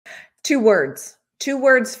Two words. Two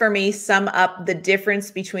words for me sum up the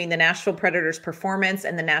difference between the Nashville Predators performance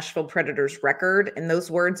and the Nashville Predators record. And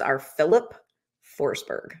those words are Filip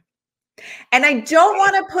Forsberg. And I don't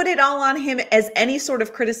want to put it all on him as any sort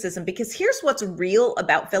of criticism, because here's what's real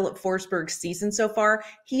about Filip Forsberg's season so far.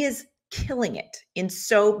 He is killing it in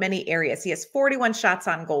so many areas. He has 41 shots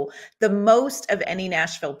on goal, the most of any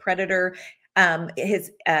Nashville Predator.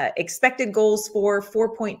 His expected goals for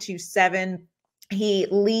 4.27. He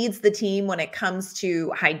leads the team when it comes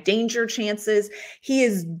to high danger chances. He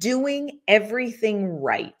is doing everything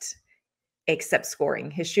right except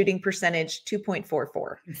scoring. His shooting percentage,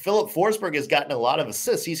 2.44. Filip Forsberg has gotten a lot of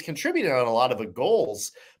assists. He's contributed on a lot of the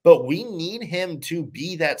goals, but we need him to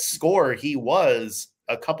be that scorer he was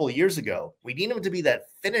a couple of years ago. We need him to be that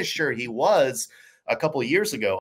finisher he was a couple of years ago.